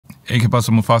Hey, ¿qué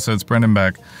pasa, Mufasa? It's Brendan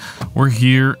back. We're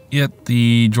here at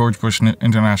the George Bush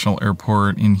International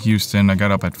Airport in Houston. I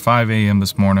got up at 5 a.m.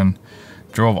 this morning,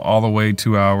 drove all the way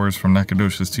 2 hours from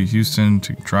Nacogdoches to Houston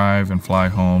to drive and fly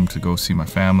home to go see my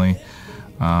family.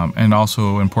 And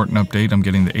also, important update, I'm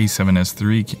getting the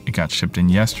a7S3. It got shipped in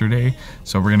yesterday,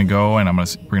 so we're gonna go and we're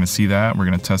gonna see that. We're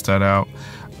gonna test that out.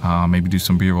 Maybe do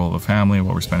some B-roll of the family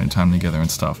while we're spending time together and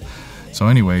stuff. So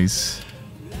anyways,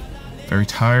 very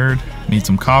tired, need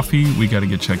some coffee, we gotta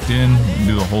get checked in, and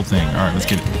do the whole thing. All right, let's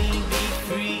get it.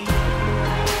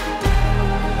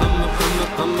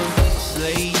 I'm a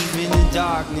slave in the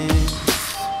darkness,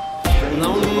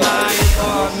 alone in my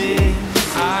apartment.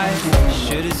 I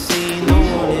should have seen the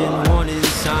warning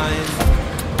sign.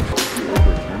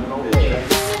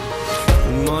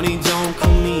 Money don't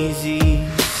come easy,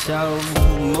 so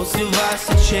most of us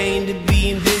are chained to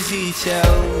being busy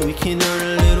till we can earn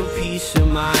a little peace of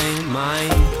mind.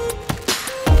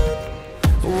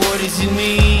 What does it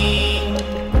mean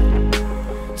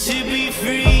to be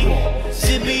free?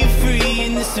 To be free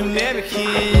in this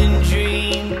American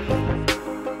dream.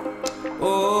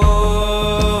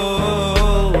 Oh,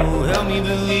 help me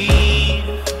believe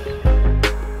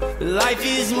life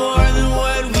is more than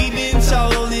what we've been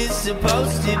told it's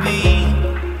supposed to be.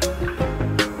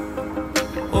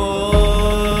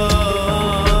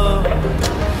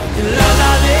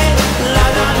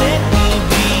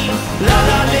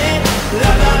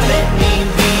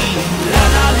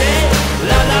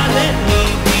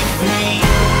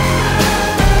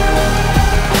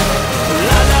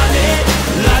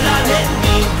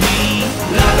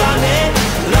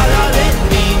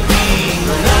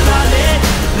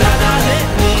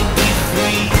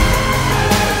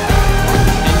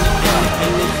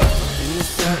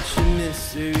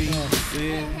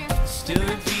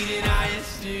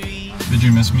 Did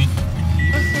you miss me?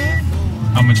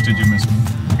 How much did you miss me?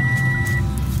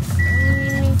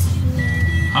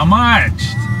 How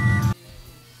much?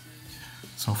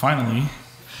 So finally,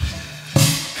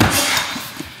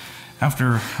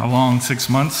 after a long 6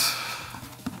 months,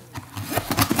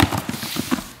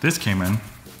 this came in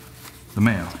the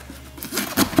mail.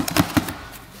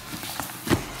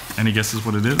 Any guesses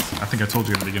what it is? I think I told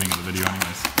you at the beginning of the video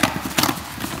anyways.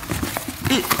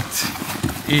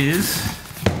 It is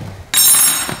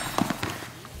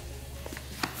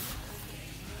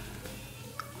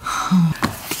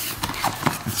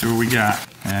let's see what we got.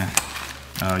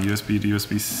 USB to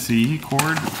USB-C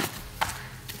cord.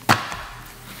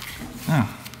 Oh.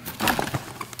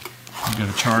 We got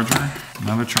a charger,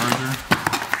 another charger.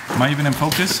 Am I even in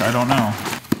focus? I don't know.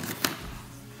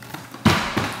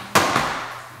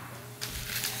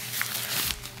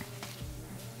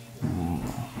 Ooh,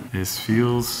 this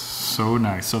feels so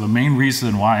nice. So the main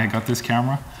reason why I got this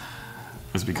camera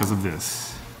was because of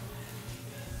this.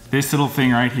 This little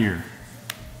thing right here.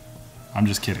 I'm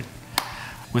just kidding.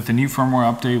 With the new firmware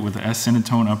update, with the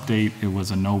s-cinetone update, it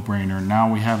was a no-brainer.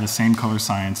 Now we have the same color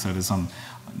science that is on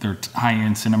their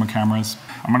high-end cinema cameras.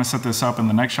 I'm gonna set this up, and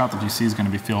the next shot that you see is gonna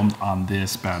be filmed on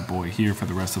this bad boy here for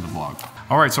the rest of the vlog.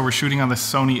 All right, so we're shooting on the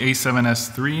Sony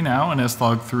a7S3 now, an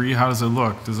SLOG 3. How does it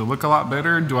look? Does it look a lot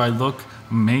better? Do I look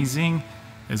amazing?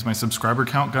 Is my subscriber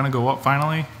count gonna go up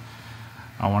finally?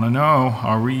 I wanna know,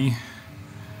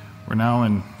 we're now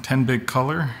in 10-bit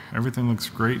color. Everything looks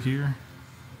great here.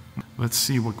 Let's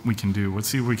see what we can do. Let's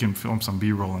see if we can film some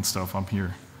B-roll and stuff up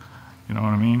here. You know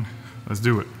what I mean? Let's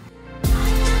do it.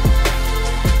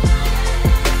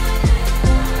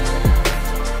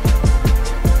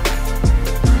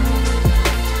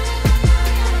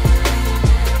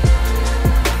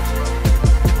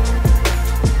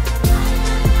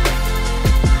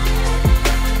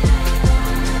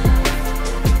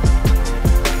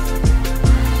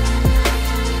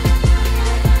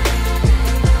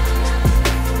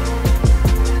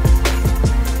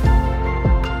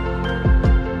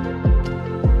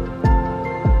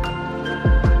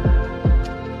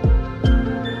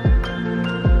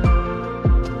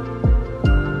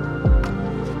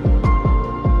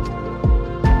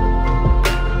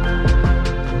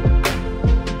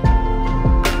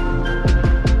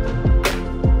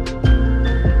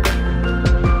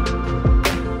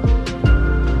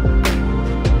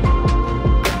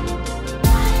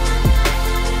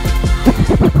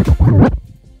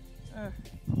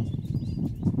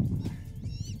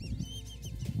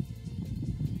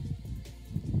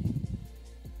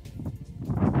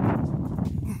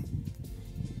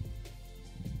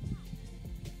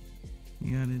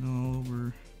 Got it all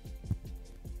over.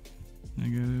 I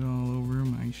got it all over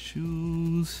my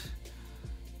shoes,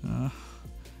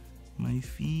 my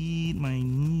feet, my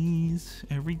knees,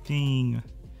 everything.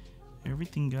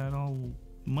 Everything got all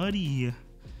Muddy.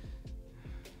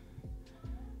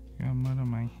 Got mud on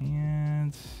my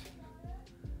hands.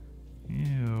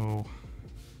 Ew.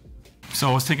 So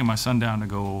I was taking my son down to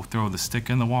go throw the stick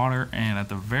in the water, and at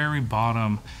the very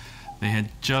bottom, they had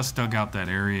just dug out that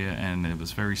area and it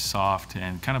was very soft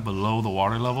and kind of below the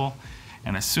water level.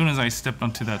 And as soon as I stepped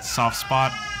onto that soft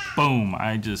spot, boom,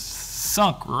 I just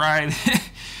sunk right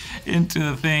into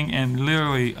the thing, and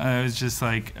literally I was just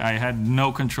like, I had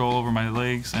no control over my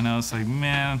legs, and I was like,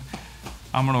 man,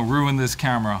 I'm gonna ruin this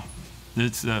camera.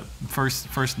 It's the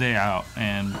first day out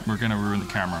and we're gonna ruin the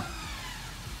camera.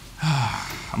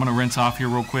 I'm gonna rinse off here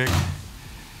real quick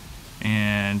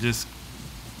and just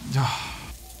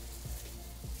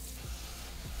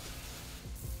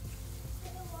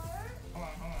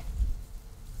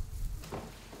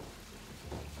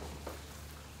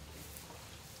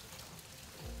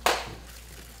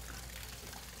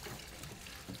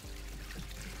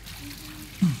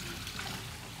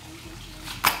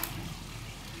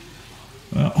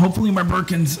well, hopefully my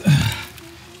Birkins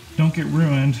don't get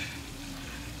ruined.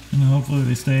 And hopefully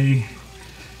they stay.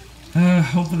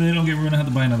 Hopefully they don't get ruined. I have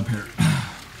to buy another pair.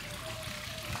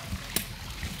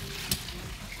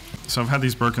 So I've had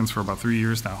these Birkins for about 3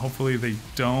 years now. Hopefully they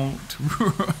don't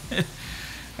ruin it.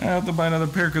 I have to buy another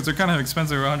pair because they're kind of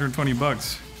expensive, 120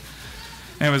 bucks.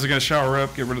 Anyways, I gotta shower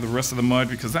up, get rid of the rest of the mud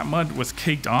because that mud was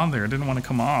caked on there. I didn't want to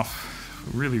come off.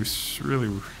 Really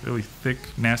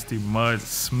thick, nasty mud. It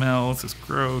smells. It's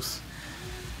gross.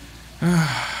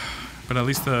 But at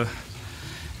least the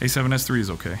a7S3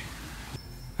 is okay.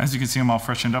 As you can see, I'm all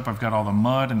freshened up. I've got all the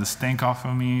mud and the stank off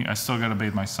of me. I still gotta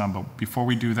bathe my son, but before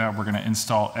we do that, we're gonna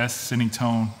install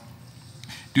s-cinetone,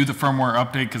 do the firmware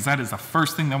update, because that is the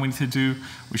first thing that we need to do.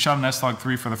 We shot an SLOG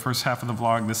 3 for the first half of the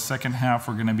vlog. The second half,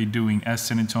 we're gonna be doing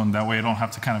s-cinetone. That way I don't have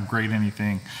to kind of grade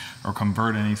anything or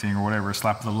convert anything or whatever,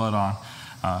 slap the LUT on.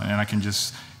 And I can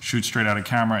just shoot straight out of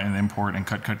camera and import and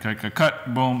cut,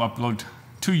 boom, upload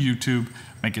to YouTube,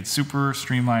 make it super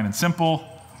streamlined and simple.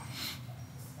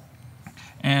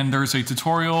 And there's a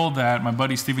tutorial that my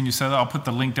buddy Steven Uceda, I'll put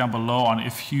the link down below on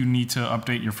if you need to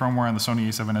update your firmware on the Sony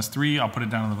a7S3. I'll put it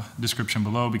down in the description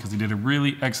below because he did a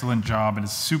really excellent job and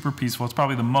it's super peaceful. It's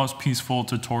probably the most peaceful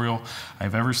tutorial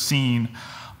I've ever seen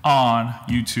on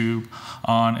YouTube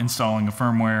on installing a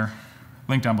firmware.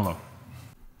 Link down below.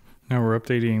 Now we're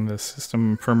updating the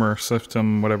system, firmware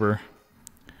system, whatever.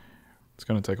 It's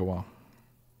gonna take a while.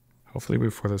 Hopefully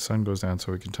before the sun goes down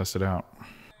so we can test it out.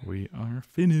 We are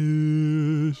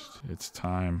finished. It's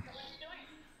time.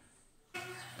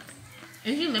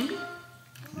 Is he limping?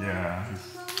 Yeah.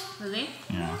 Really?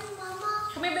 Yeah.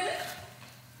 Come here, baby.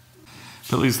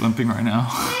 Billy's limping right now.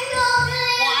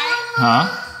 Why? Huh?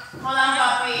 Hold on,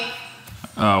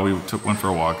 Poppy. We took one for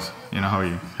a walk. You know how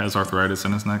he has arthritis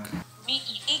in his neck?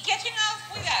 He catching up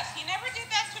with us. He never did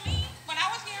that to me when I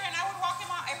was here and I would walk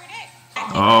him out every day.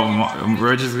 Oh,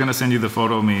 Reggie's gonna send you the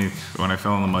photo of me when I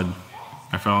fell in the mud.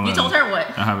 You told her what?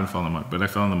 I haven't fallen in the mud, but I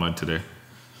fell in the mud today.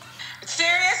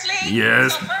 Seriously?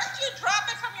 Yes. So first you drop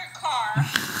it from your car,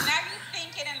 now you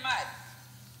sink it in mud.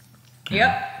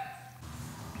 Yep.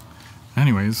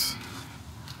 Anyways,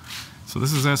 so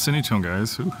this is s-cinetone,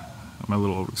 guys. Ooh, I'm a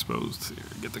little overexposed. Here,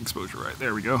 get the exposure right.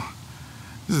 There we go.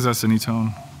 This is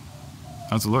s-cinetone.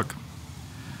 How's it look?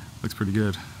 Looks pretty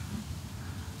good.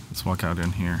 Let's walk out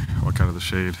in here. Walk out of the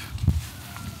shade.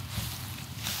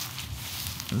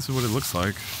 This is what it looks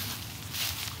like.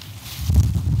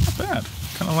 Not bad.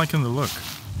 Kind of liking the look.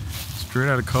 Straight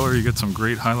out of color, you get some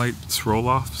great highlights,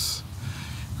 roll-offs.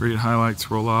 Great highlights,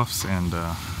 roll-offs, and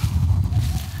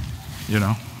you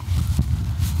know,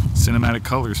 cinematic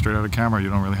color straight out of camera. You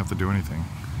don't really have to do anything.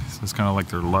 So it's kind of like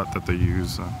their LUT that they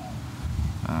use.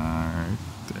 Right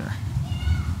there.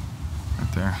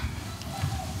 Right there.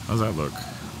 How's that look?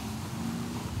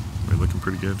 We're looking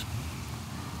pretty good.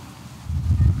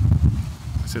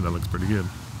 Say that looks pretty good.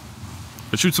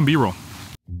 Let's shoot some B-roll.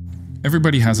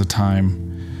 Everybody has a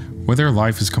time where their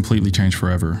life is completely changed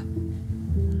forever.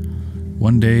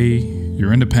 One day,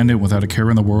 you're independent without a care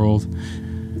in the world,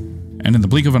 and in the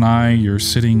blink of an eye, you're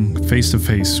sitting face to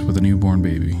face with a newborn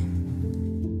baby.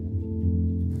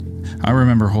 I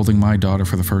remember holding my daughter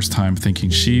for the first time thinking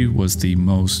she was the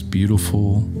most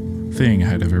beautiful thing I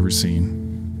had ever seen.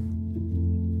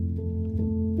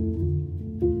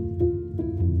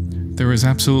 There is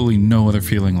absolutely no other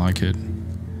feeling like it.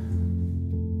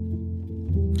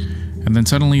 And then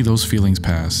suddenly those feelings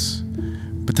pass.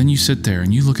 But then you sit there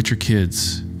and you look at your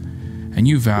kids and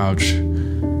you vouch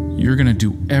you're gonna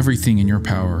do everything in your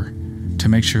power to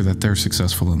make sure that they're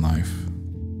successful in life.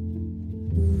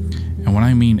 And when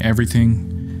I mean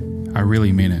everything, I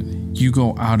really mean it. You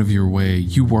go out of your way,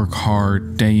 you work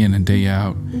hard day in and day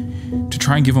out to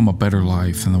try and give them a better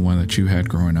life than the one that you had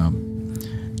growing up,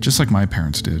 just like my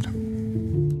parents did.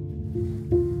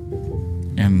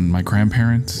 And my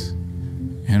grandparents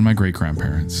and my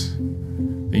great-grandparents,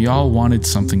 they all wanted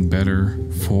something better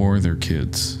for their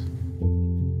kids.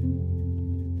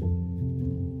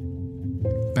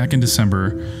 Back in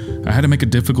December, I had to make a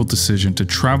difficult decision to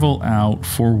travel out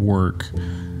for work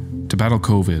to battle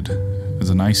COVID as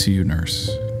an ICU nurse.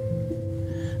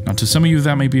 Now, to some of you,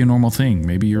 that may be a normal thing.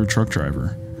 Maybe you're a truck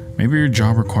driver. Maybe your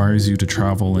job requires you to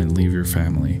travel and leave your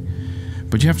family.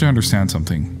 But you have to understand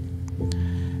something.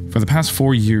 For the past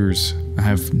 4 years, I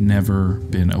have never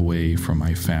been away from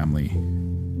my family.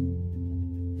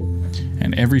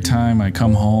 And every time I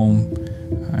come home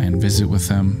and visit with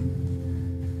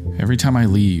them, every time I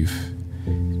leave,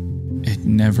 it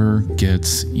never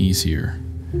gets easier.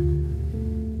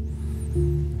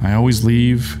 I always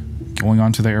leave, going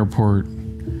onto the airport,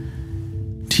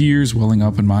 tears welling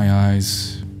up in my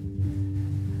eyes,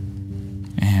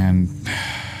 and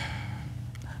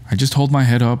I just hold my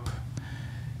head up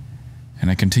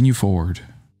and I continue forward.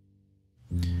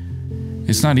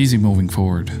 It's not easy moving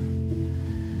forward,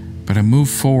 but I move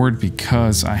forward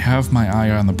because I have my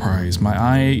eye on the prize. My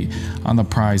eye on the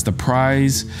prize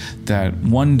that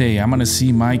one day I'm gonna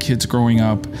see my kids growing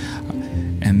up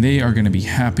and they are gonna be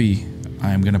happy.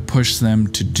 I am gonna push them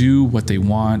to do what they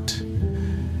want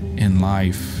in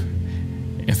life.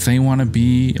 If they wanna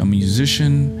be a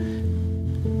musician,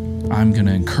 I'm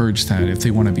gonna encourage that. If they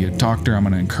wanna be a doctor, I'm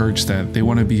gonna encourage that. If they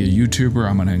wanna be a YouTuber,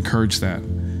 I'm gonna encourage that.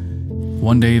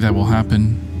 One day that will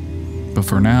happen, but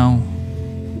for now,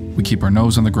 we keep our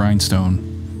nose on the grindstone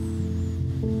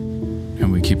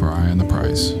and we keep our eye on the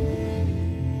prize.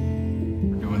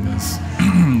 We're doing this,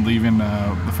 leaving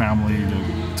the family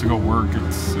to go work.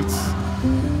 It's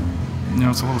you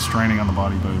know, it's a little straining on the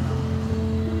body, but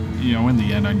you know, in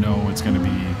the end, I know it's going to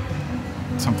be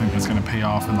something that's going to pay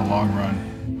off in the long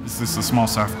run. It's just the small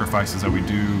sacrifices that we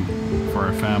do for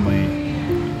our family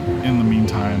in the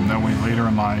meantime. That way, later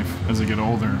in life, as they get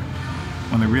older,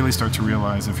 when they really start to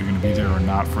realize if you're going to be there or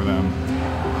not for them,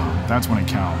 that's when it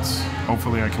counts.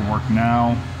 Hopefully I can work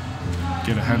now,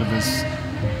 get ahead of this,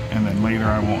 and then later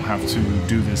I won't have to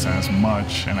do this as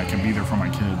much and I can be there for my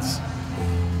kids.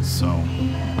 So,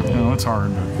 you know, it's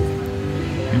hard, but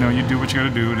you know, you do what you got to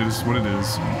do. It is what it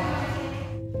is.